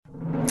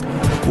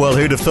Well,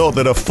 who'd have thought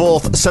that a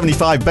fourth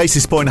 75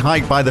 basis point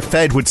hike by the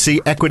Fed would see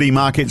equity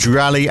markets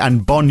rally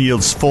and bond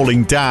yields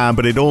falling down,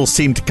 but it all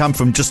seemed to come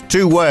from just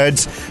two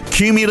words: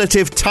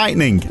 cumulative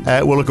tightening.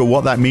 We'll look at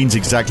what that means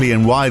exactly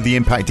and why the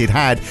impact it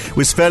had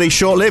was fairly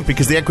short-lived,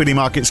 because the equity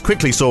markets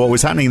quickly saw what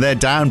was happening. They're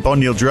down,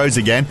 bond yields rose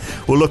again.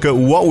 We'll look at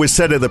what was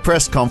said at the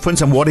press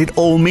conference and what it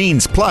all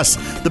means. Plus,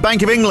 the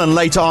Bank of England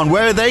later on,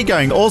 where are they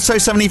going? Also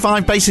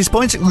 75 basis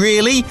points?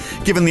 Really?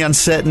 Given the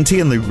uncertainty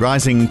and the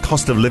rising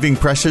cost of living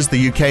pressures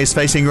the UK is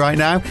facing right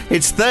now.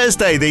 It's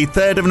Thursday, the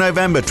 3rd of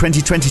November,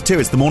 2022.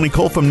 It's the morning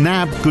call from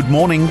NAB. Good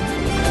morning.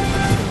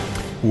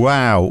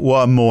 Wow,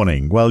 what a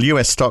morning. Well,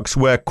 US stocks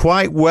were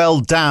quite well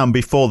down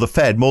before the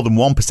Fed, more than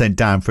 1%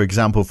 down, for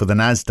example, for the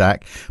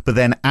Nasdaq. But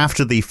then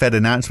after the Fed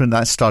announcement,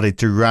 that started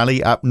to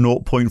rally up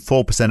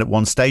 0.4% at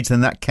one stage.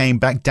 Then that came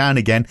back down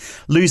again,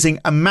 losing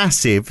a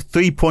massive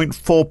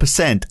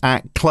 3.4%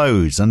 at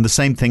close. And the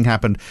same thing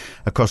happened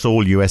across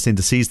all US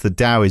indices. The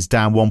Dow is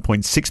down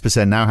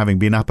 1.6% now, having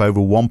been up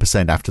over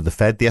 1% after the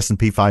Fed. The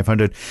S&P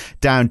 500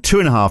 down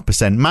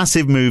 2.5%.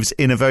 Massive moves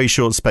in a very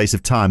short space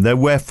of time. There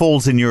were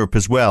falls in Europe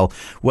as well.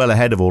 Well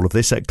ahead of all of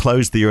this. At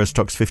close, the Euro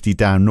Stoxx 50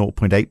 down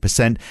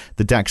 0.8%.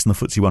 The DAX and the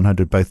FTSE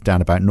 100 both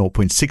down about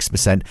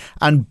 0.6%.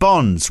 And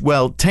bonds,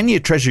 well, 10-year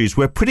treasuries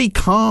were pretty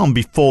calm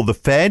before the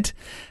Fed.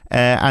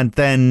 And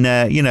then,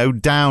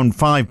 down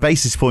 5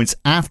 basis points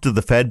after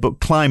the Fed, but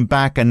climbed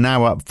back and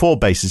now up 4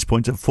 basis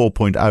points at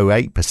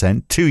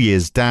 4.08%. 2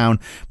 years down,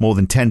 more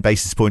than 10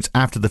 basis points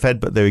after the Fed,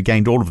 but they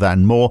regained all of that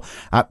and more,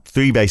 up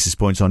 3 basis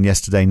points on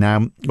yesterday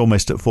now,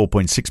 almost at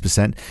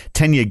 4.6%.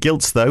 10-year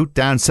gilts, though,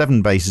 down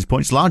 7 basis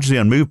points, largely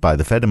unmoved by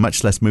the Fed and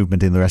much less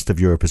movement in the rest of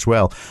Europe as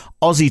well.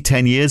 Aussie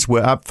 10 years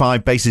were up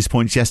 5 basis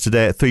points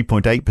yesterday at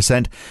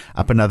 3.8%,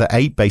 up another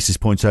 8 basis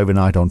points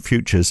overnight on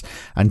futures,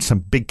 and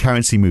some big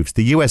currency moves.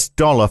 The US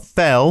dollar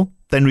fell,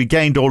 then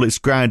regained all its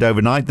ground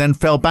overnight, then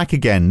fell back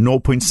again,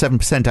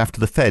 0.7% after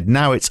the Fed.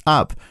 Now it's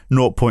up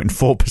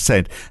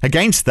 0.4%.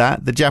 Against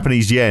that, the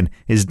Japanese yen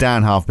is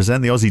down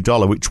 0.5%. The Aussie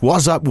dollar, which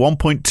was up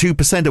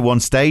 1.2% at one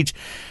stage,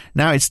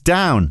 now it's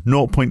down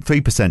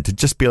 0.3% to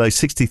just below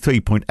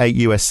 63.8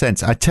 US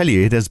cents. I tell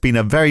you, it has been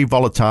a very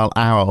volatile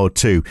hour or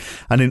two.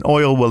 And in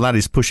oil, well, that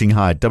is pushing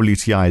higher.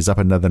 WTI is up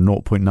another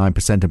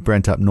 0.9% and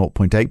Brent up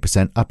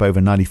 0.8%, up over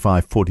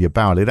 95.40 a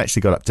barrel. It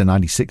actually got up to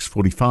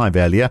 96.45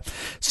 earlier.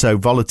 So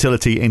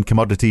volatility in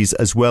commodities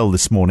as well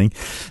this morning.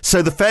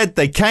 So the Fed,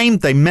 they came,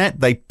 they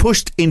met, they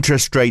pushed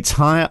interest rates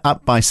higher,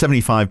 up by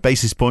 75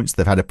 basis points.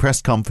 They've had a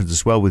press conference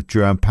as well with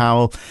Jerome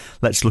Powell.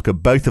 Let's look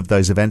at both of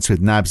those events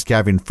with NAB's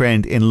Gavin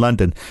Friend in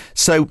London.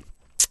 So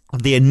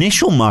the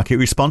initial market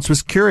response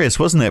was curious,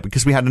 wasn't it?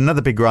 Because we had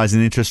another big rise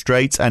in interest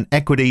rates and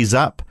equities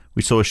up.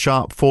 We saw a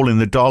sharp fall in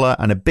the dollar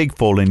and a big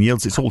fall in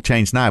yields. It's all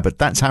changed now, but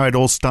that's how it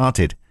all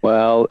started.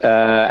 Well,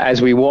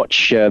 as we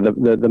watch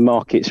the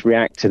markets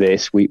react to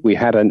this, we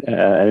had an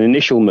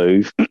initial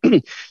move,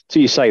 so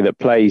you say, that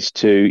plays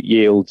to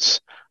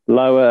yields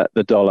lower,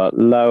 the dollar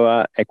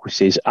lower,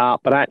 equities up.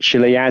 But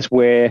actually, as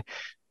we're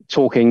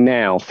talking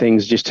now,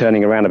 things are just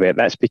turning around a bit.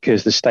 That's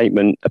because the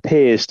statement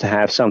appears to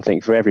have something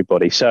for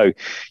everybody. So,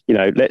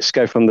 let's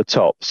go from the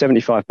top.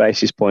 75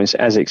 basis points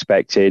as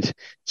expected,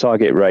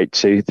 target rate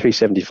to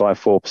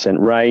 3.75-4%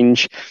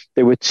 range.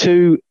 There were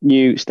two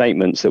new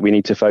statements that we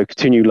need to focus,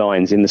 two new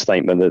lines in the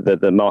statement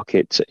that the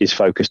market is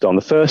focused on.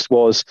 The first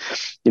was,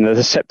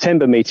 the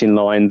September meeting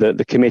line that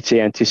the committee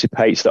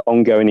anticipates that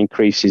ongoing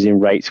increases in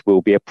rates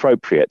will be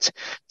appropriate.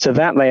 To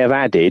that, they have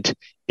added,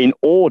 in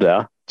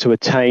order to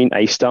attain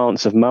a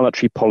stance of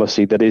monetary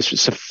policy that is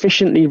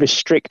sufficiently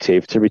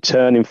restrictive to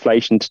return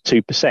inflation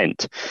to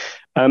 2%.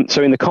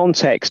 So in the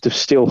context of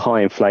still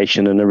high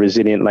inflation and a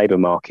resilient labour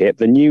market,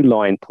 the new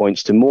line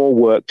points to more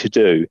work to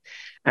do.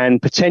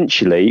 And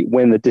potentially,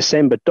 when the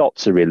December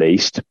dots are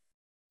released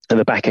at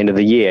the back end of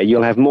the year,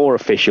 you'll have more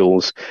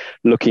officials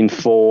looking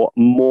for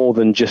more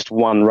than just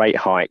one rate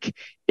hike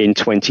in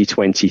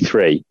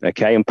 2023.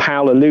 Okay, and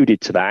Powell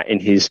alluded to that in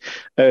his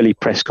early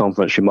press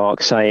conference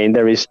remarks, saying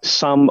there is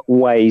some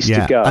ways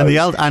to go.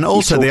 And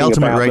also the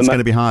ultimate rate is going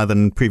to be higher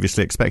than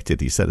previously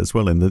expected, he said as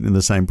well in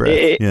the same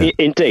breath.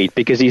 Indeed,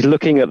 because he's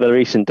looking at the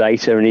recent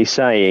data and he's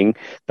saying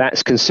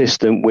that's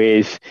consistent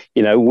with,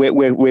 we're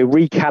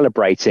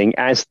recalibrating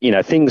as,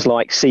 things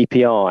like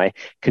CPI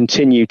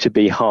continue to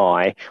be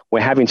high. We're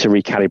having to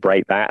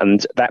recalibrate that,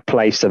 and that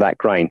plays to that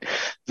grain.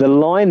 The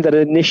line that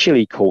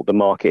initially caught the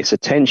market's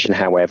attention,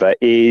 however,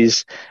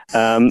 is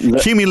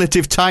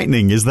cumulative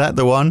tightening. Is that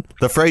the one?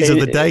 The phrase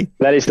of the day?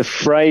 That is the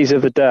phrase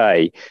of the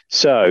day.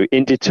 So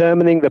in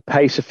determining the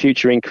pace of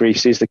future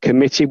increases, the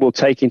committee will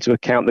take into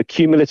account the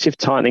cumulative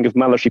tightening of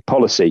monetary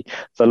policy,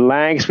 the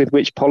lags with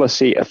which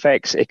policy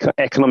affects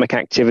economic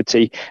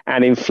activity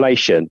and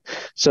inflation.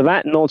 So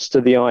that nods to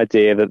the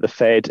idea that the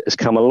Fed has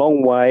come a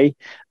long way.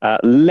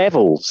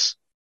 Levels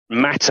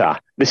matter.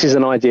 This is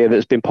an idea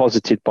that's been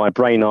posited by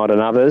Brainard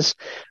and others,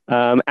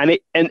 and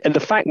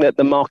the fact that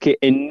the market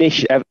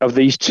of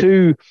these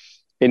two,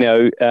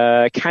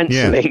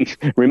 cancelling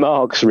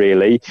remarks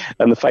really,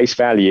 and the face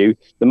value,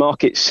 the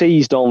market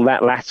seized on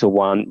that latter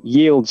one.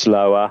 Yields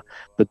lower,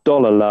 the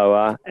dollar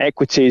lower,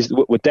 equities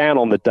were down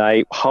on the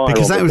day, higher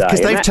because on the day.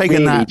 Because they've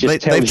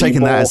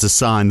taken that as a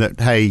sign that,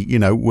 hey, you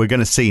know, we're going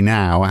to see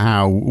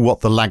now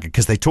what the lag,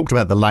 because they talked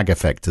about the lag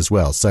effect as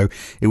well. So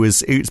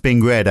it's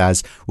being read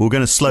as, we're going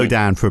to slow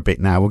down for a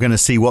bit now. We're going to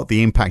see what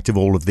the impact of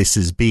all of this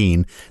has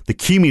been, the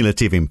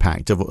cumulative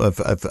impact of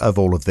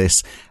all of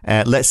this.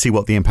 Let's see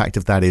what the impact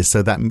of that is.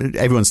 So that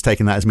everyone's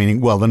taken that as meaning,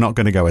 well, they're not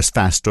going to go as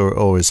fast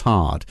or as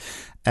hard.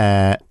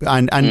 And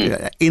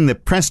in the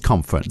press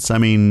conference, I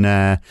mean,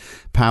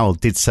 Powell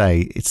did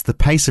say it's the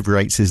pace of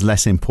rates is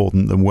less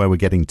important than where we're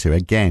getting to.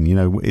 Again, you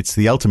know, it's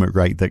the ultimate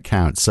rate that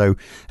counts. So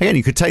again,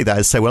 you could take that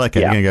as say, well,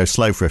 okay, we're going to go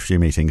slow for a few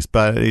meetings,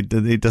 but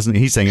it doesn't.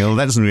 He's saying, well,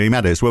 that doesn't really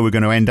matter. It's where we're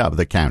going to end up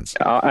that counts.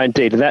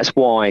 Indeed, and that's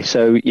why.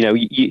 So you know,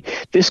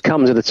 this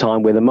comes at a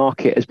time where the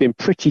market has been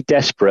pretty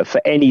desperate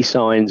for any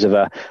signs of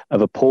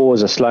a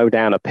pause, a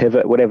slowdown, a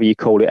pivot, whatever you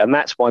call it, and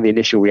that's why the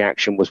initial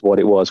reaction was what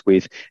it was,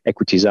 with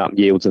equities up,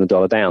 yields and the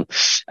dollar down.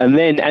 And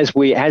then as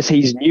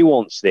he's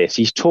nuanced this,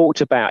 he's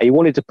talked about, he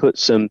wanted to put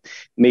some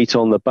meat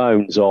on the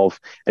bones of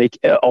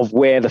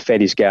where the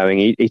Fed is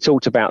going. He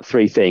talked about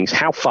three things: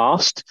 how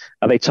fast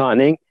are they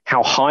tightening,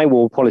 how high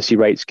will policy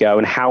rates go,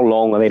 and how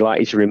long are they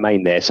likely to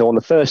remain there. So on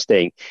the first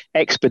thing,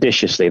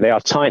 expeditiously, they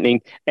are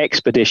tightening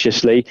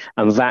expeditiously,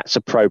 and that's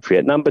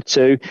appropriate. Number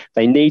two,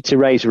 they need to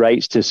raise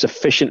rates to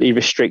sufficiently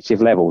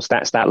restrictive levels.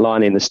 That's that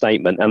line in the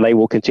statement, and they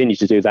will continue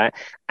to do that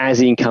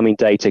as incoming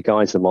data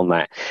guides them on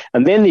that.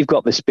 And then they've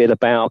got this bit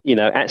about, you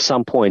know, at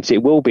some point it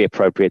will be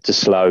appropriate to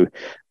slow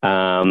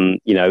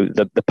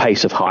the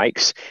pace of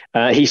hikes.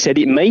 He said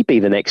it may be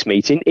the next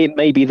meeting, it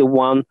may be the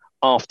one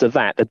after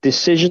that. The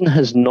decision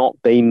has not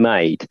been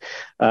made,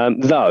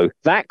 though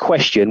that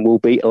question will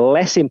be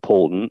less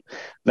important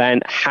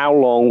than how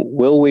long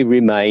will we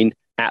remain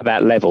at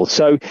that level.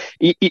 So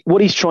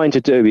what he's trying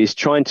to do is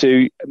trying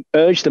to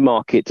urge the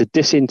market to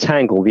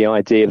disentangle the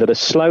idea that a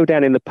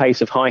slowdown in the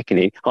pace of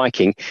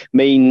hiking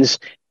means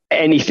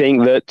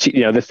anything that,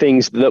 you know, the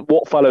things that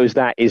what follows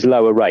that is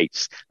lower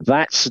rates.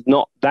 That's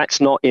not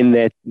on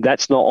their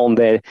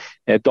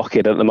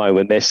docket at the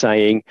moment. They're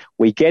saying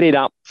we get it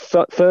up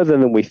further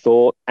than we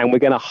thought, and we're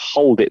going to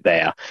hold it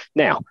there.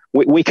 Now,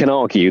 we can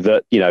argue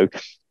that, you know,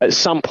 at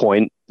some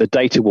point the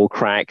data will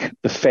crack,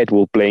 the Fed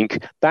will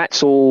blink.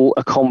 That's all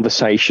a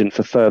conversation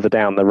for further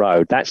down the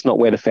road. That's not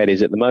where the Fed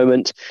is at the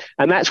moment.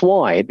 And that's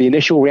why the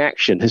initial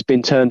reaction has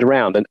been turned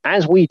around. And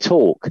as we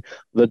talk,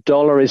 the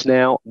dollar is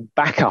now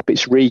back up.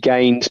 It's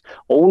regained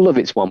all of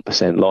its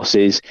 1%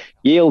 losses.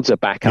 Yields are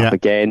back up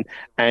again,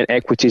 and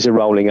equities are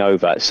rolling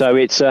over. So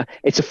it's a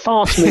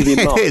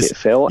fast-moving market,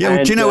 Phil. Yeah,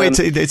 well, do you know,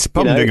 it's a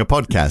problem doing a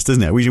podcast,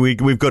 isn't it?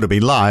 We've got to be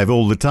live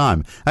all the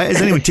time.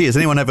 Has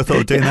anyone ever thought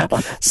of doing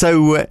that?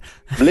 So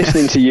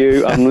listening to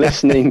you, I'm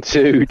listening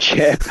to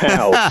Chair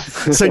Powell.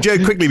 So, Joe,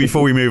 quickly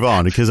before we move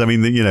on, because I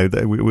mean, you know,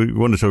 we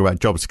want to talk about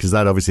jobs, because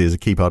that obviously is a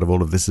key part of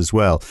all of this as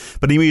well.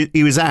 But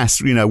he was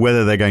asked, you know,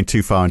 whether they're going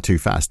too far and too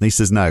fast, and he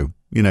says no.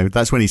 You know,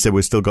 that's when he said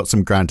we've still got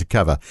some ground to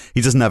cover.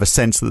 He doesn't have a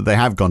sense that they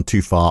have gone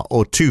too far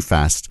or too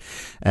fast.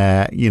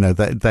 You know,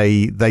 that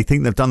they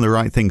think they've done the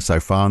right thing so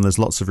far, and there's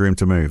lots of room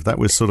to move. That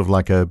was sort of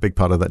like a big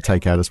part of that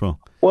takeout as well.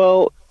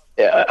 Well,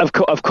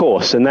 of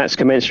course, and that's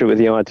commensurate with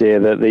the idea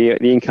that the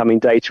incoming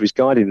data is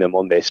guiding them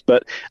on this.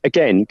 But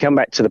again, come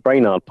back to the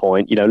Brainard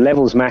point. You know,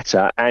 levels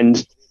matter,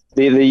 and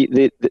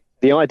the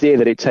idea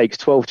that it takes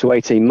 12 to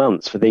 18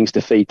 months for things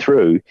to feed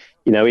through.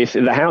 You know, if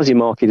the housing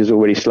market is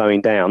already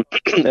slowing down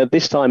at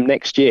this time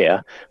next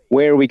year,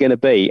 where are we going to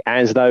be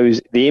as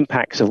the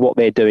impacts of what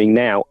they're doing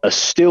now are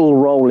still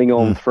rolling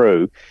on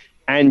through?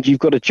 And you've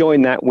got to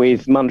join that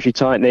with monetary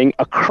tightening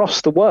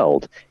across the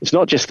world. It's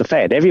not just the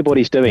Fed.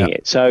 Everybody's doing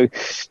it. So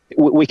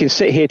we can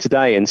sit here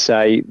today and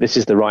say this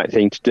is the right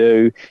thing to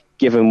do,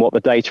 given what the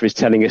data is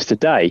telling us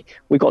today.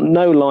 We've got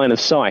no line of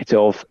sight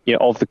of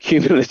the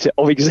cumulative,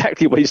 of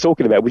exactly what he's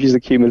talking about, which is the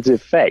cumulative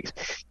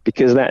effect,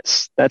 because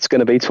that's going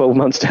to be 12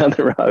 months down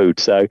the road.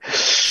 So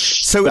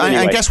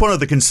anyway. I guess one of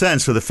the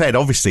concerns for the Fed,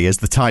 obviously, is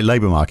the tight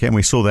labour market. And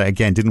we saw that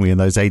again, didn't we, in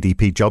those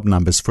ADP job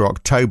numbers for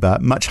October,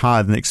 much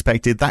higher than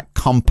expected. That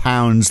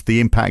compounds the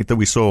impact that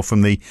we saw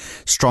from the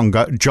strong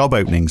job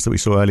openings that we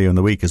saw earlier in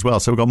the week as well.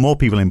 So we've got more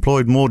people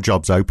employed, more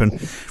jobs open.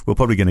 We're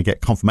probably going to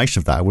get confirmation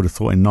of that, I would have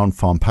thought, in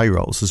non-farm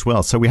payrolls as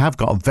well. So we have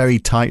got a very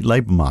tight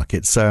labour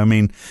market. So, I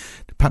mean,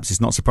 perhaps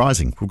it's not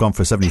surprising. We've gone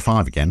for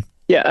 75 again.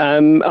 Yeah,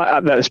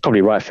 that's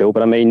probably right, Phil.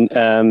 But I mean,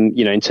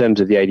 in terms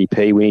of the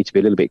ADP, we need to be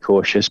a little bit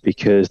cautious,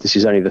 because this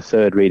is only the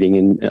third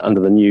reading under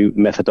the new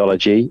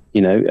methodology. I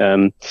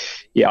know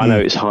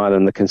it's higher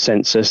than the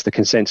consensus. The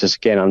consensus,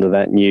 again, under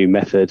that new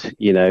method,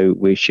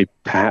 we should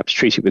perhaps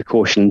treat it with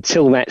caution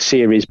until that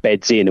series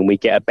beds in and we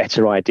get a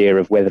better idea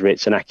of whether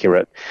it's an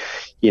accurate,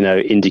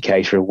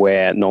 indicator of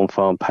where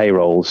non-farm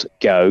payrolls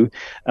go.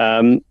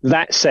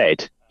 That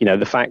said,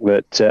 the fact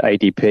that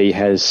ADP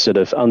has sort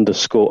of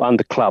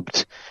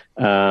underclubbed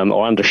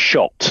or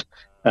undershot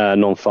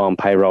non-farm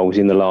payrolls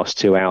in the last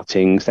two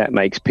outings. That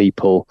makes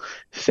people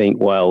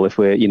think, well, if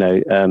we're,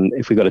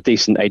 if we've got a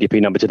decent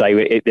ADP number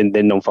today,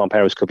 then non-farm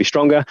payrolls could be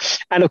stronger.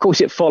 And of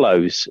course, it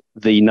follows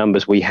the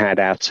numbers we had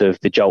out of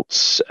the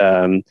JOLTS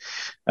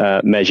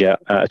measure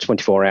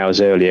 24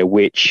 hours earlier,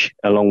 which,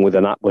 along with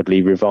an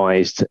upwardly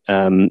revised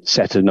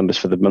set of numbers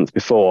for the month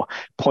before,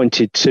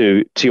 pointed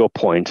to your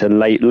point, and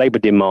labour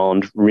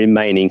demand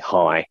remaining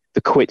high. The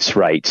quits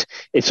rate,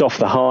 it's off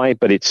the high,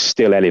 but it's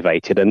still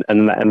elevated, and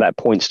that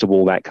points to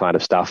all that kind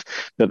of stuff,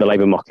 that the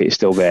labour market is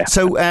still there.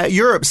 So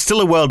Europe's still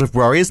a world of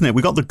worry, isn't it?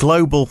 We got the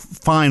global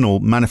final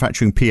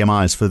manufacturing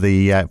PMIs for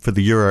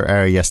the euro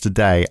area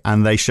yesterday,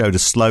 and they showed a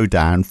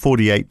slowdown,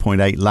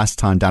 48.8 last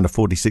time, down to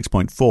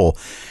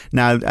 46.4.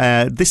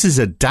 Now, this is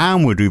a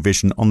downward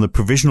revision on the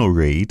provisional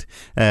read.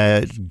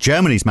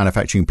 Germany's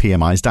manufacturing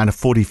PMIs down to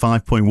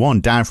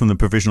 45.1, down from the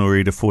provisional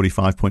read of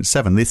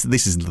 45.7.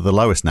 This is the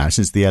lowest now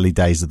since the early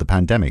days of the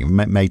pandemic,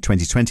 May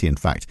 2020, in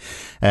fact.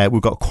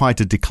 We've got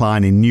quite a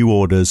decline in new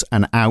orders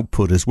and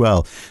output as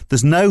well.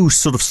 There's no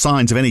sort of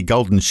signs of any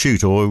golden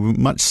shoot or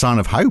much sign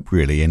of hope,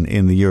 really,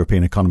 in the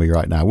European economy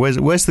right now.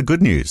 Where's the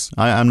good news?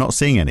 I'm not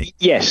seeing any.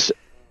 Yes,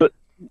 but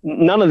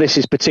none of this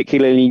is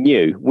particularly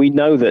new. We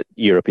know that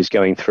Europe is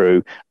going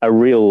through a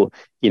real,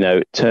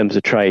 terms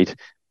of trade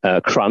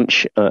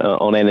crunch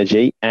on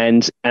energy,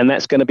 and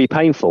that's going to be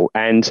painful.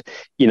 And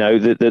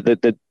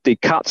the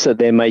cuts that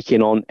they're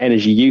making on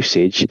energy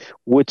usage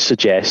would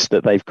suggest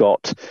that they've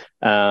got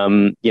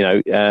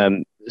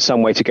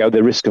some way to go,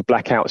 the risk of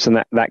blackouts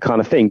and that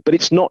kind of thing. But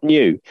it's not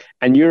new,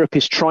 and Europe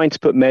is trying to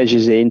put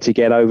measures in to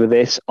get over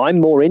this.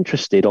 I'm more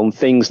interested on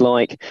things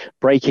like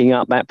breaking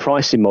up that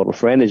pricing model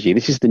for energy.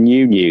 This is the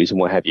new news and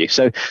what have you.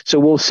 So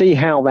we'll see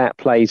how that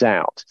plays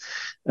out.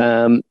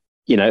 But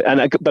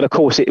of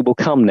course it will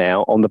come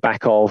now on the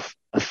back of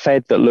a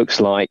Fed that looks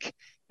like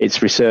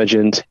it's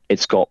resurgent.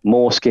 It's got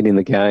more skin in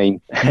the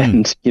game,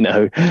 and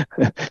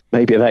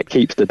maybe that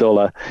keeps the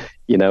dollar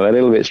a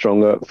little bit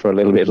stronger for a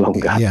little bit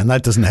longer. Yeah, and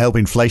that doesn't help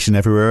inflation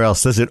everywhere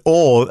else, does it?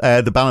 Or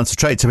the balance of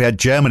trade. So we had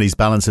Germany's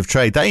balance of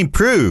trade. They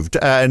improved,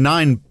 a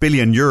 9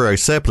 billion euro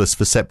surplus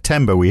for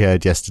September, we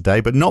heard yesterday,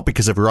 but not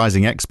because of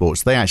rising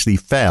exports. They actually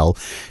fell.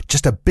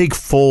 Just a big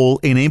fall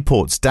in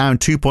imports, down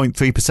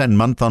 2.3%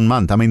 month on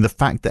month. I mean, the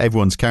fact that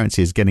everyone's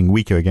currency is getting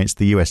weaker against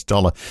the US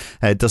dollar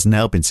doesn't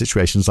help in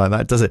situations like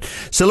that, does it?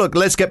 So look,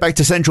 let's get back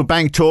to central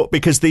bank talk,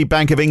 because the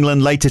Bank of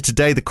England later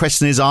today, the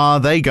question is, are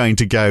they going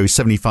to go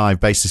 75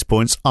 basis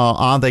points?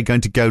 Are they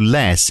going to go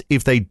less?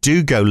 If they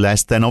do go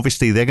less, then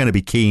obviously they're going to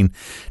be keen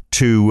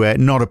to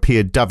not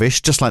appear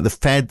dovish, just like the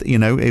Fed.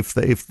 If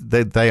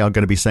they are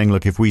going to be saying,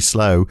 look, if we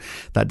slow,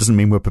 that doesn't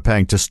mean we're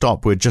preparing to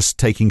stop. We're just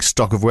taking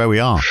stock of where we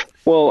are.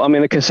 Well, I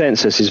mean, the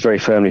consensus is very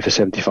firmly for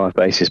 75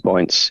 basis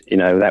points.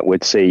 That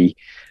would see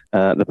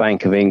the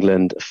Bank of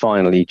England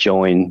finally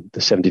join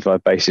the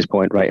 75 basis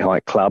point rate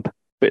hike club a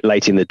bit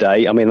late in the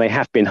day. I mean, they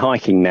have been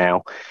hiking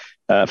now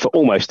for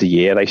almost a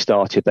year.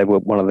 They were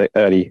one of the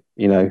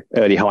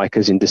early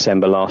hikers in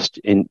December last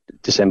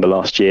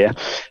year.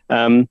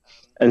 And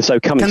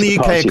so coming Can to the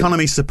UK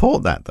economy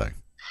support that, though?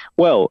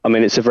 Well, I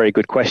mean, it's a very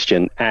good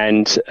question.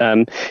 And,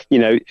 there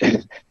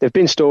have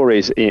been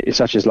stories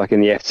such as like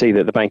in the FT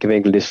that the Bank of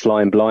England is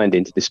flying blind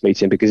into this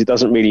meeting because it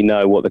doesn't really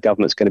know what the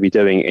government's going to be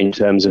doing in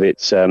terms of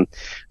its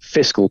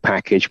fiscal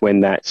package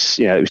when that's,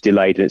 it was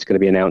delayed and it's going to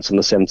be announced on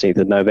the 17th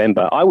of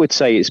November. I would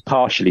say it's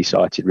partially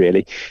cited,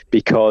 really,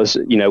 because,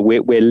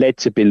 we're led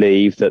to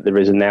believe that there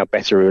is a now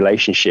better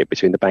relationship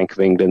between the Bank of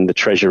England, the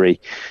Treasury,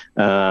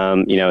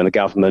 and the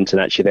government.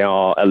 And actually, they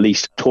are at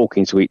least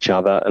talking to each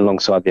other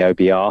alongside the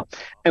OBR.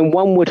 And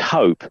one would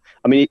hope,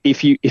 I mean,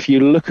 if you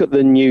look at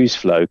the news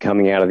flow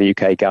coming out of the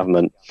UK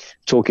government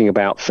talking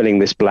about filling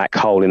this black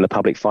hole in the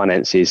public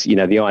finances,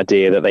 the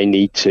idea that they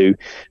need to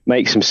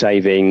make some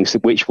savings,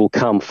 which will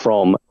come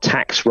from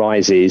tax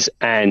rises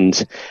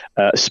and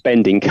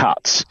spending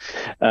cuts.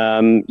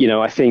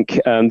 I think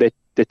that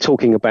they're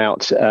talking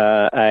about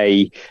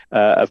a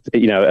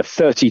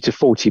 30 to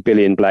 40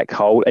 billion black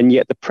hole, and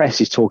yet the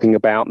press is talking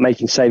about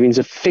making savings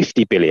of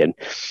 50 billion.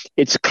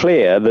 It's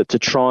clear that to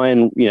try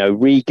and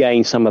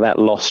regain some of that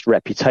lost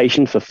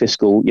reputation for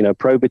fiscal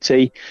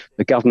probity,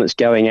 the government's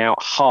going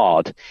out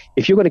hard.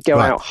 If you're going to go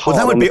out hard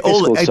on the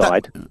fiscal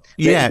side,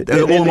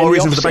 all the more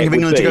reason for the Bank of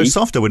England to go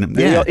softer, wouldn't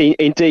it? Yeah,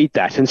 indeed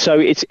that. And so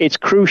it's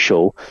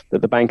crucial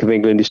that the Bank of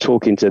England is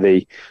talking to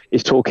the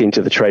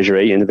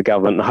Treasury and to the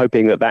government, and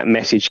hoping that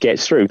message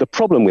gets through. The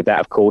problem with that,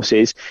 of course,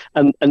 is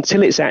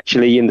until it's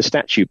actually in the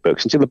statute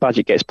books, until the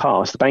budget gets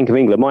passed, the Bank of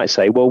England might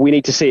say, well, we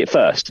need to see it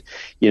first,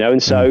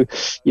 and so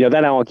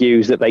that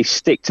argues that they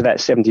stick to that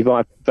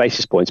 75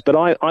 basis points. But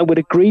I would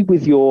agree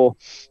with your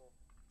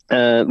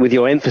with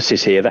your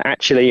emphasis here that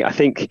actually, I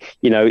think,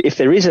 if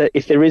there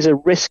is a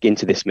risk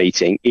into this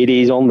meeting, it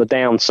is on the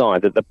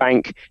downside that the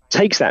bank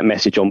takes that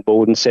message on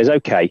board and says,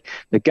 okay,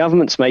 the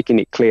government's making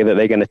it clear that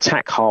they're going to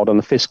tack hard on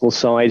the fiscal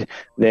side.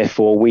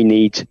 Therefore, we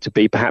need to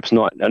be perhaps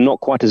not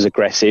quite as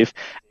aggressive.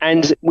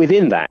 And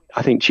within that,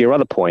 I think to your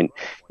other point,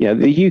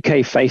 the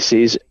UK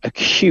faces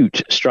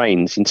acute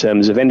strains in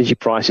terms of energy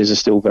prices are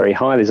still very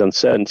high. There's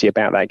uncertainty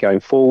about that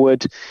going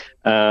forward.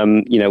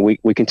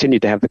 We continue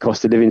to have the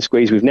cost of living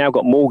squeeze. We've now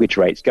got mortgage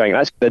rates going.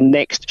 That's the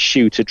next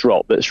shoe to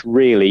drop. That's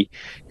really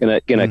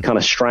going to kind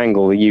of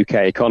strangle the UK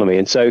economy.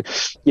 And so,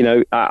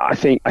 I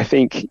think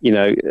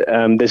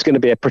there's going to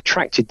be a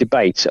protracted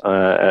debate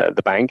at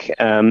the bank,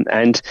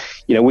 and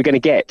we're going to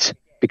get.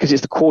 Because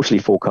it's the quarterly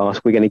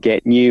forecast, we're going to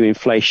get new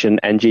inflation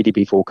and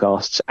GDP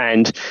forecasts.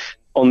 And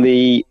on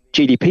the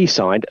GDP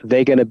side,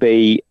 they're going to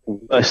be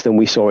worse than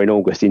we saw in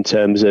August in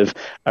terms of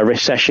a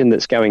recession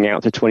that's going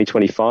out to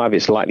 2025.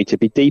 It's likely to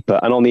be deeper.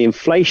 And on the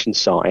inflation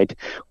side,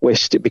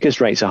 because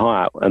rates are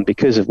higher and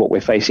because of what we're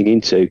facing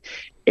into,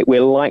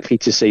 we're likely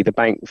to see the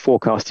bank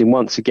forecasting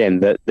once again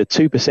that the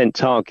 2%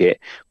 target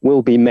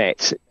will be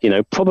met,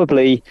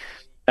 probably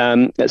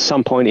at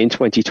some point in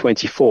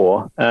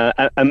 2024,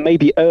 and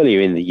maybe earlier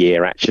in the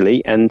year,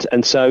 actually. And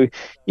so,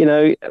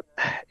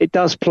 it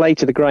does play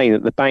to the grain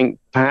that the bank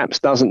perhaps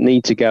doesn't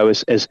need to go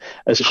as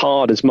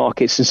hard as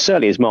markets, and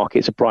certainly as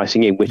markets are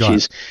pricing in, which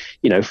is,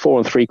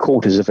 4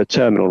 3/4 of a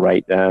terminal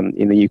rate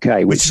in the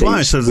UK. Which is why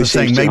I'm sort of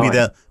saying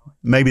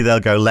maybe they'll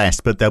go less,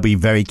 but they'll be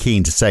very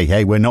keen to say,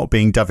 hey, we're not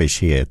being dovish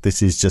here.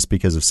 This is just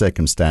because of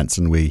circumstance,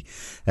 and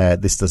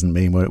this doesn't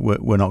mean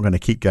we're not going to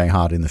keep going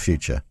hard in the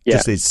future.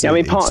 Yeah,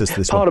 part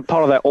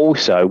of that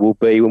also will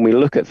be when we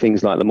look at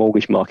things like the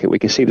mortgage market, we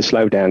can see the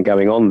slowdown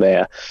going on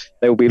there.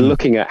 They will be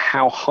looking at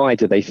how high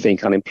do they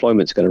think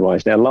unemployment's going to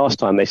rise. Now, last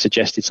time they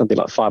suggested something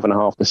like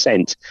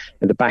 5.5%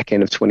 at the back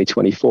end of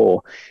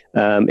 2024.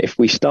 If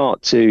we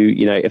start to,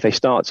 if they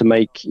start to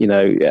make,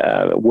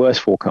 worse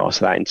forecasts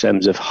of that in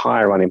terms of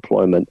higher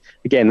unemployment,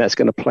 again, that's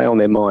going to play on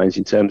their minds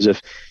in terms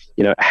of,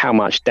 how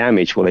much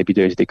damage will they be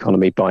doing to the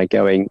economy by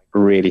going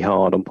really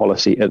hard on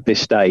policy at this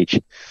stage.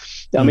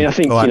 I mean, I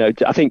think,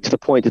 I think to the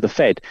point of the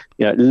Fed,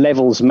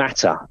 levels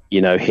matter,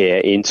 here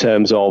in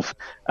terms of,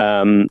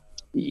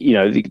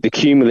 the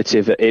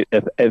cumulative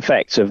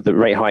effects of the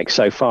rate hike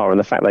so far, and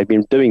the fact they've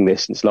been doing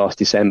this since last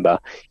December,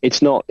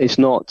 it's not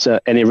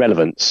an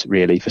irrelevance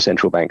really for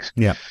central banks.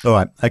 Yeah. All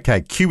right.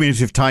 Okay.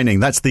 Cumulative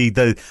tightening. That's the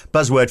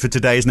buzzword for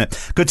today, isn't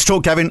it? Good to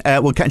talk, Kevin.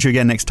 We'll catch you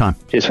again next time.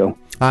 Cheers, Phil.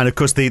 And of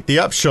course, the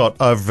upshot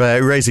of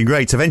raising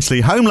rates,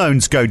 eventually home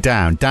loans go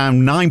down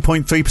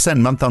 9.3%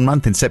 month on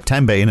month in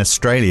September in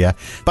Australia.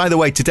 By the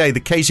way, today,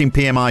 the Caixin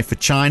PMI for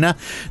China,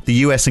 the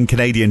US and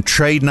Canadian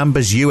trade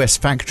numbers, US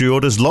factory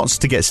orders, lots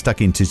to get stuck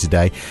into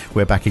today.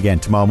 We're back again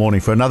tomorrow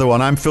morning for another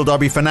one. I'm Phil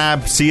Dobby for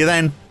NAB. See you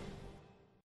then.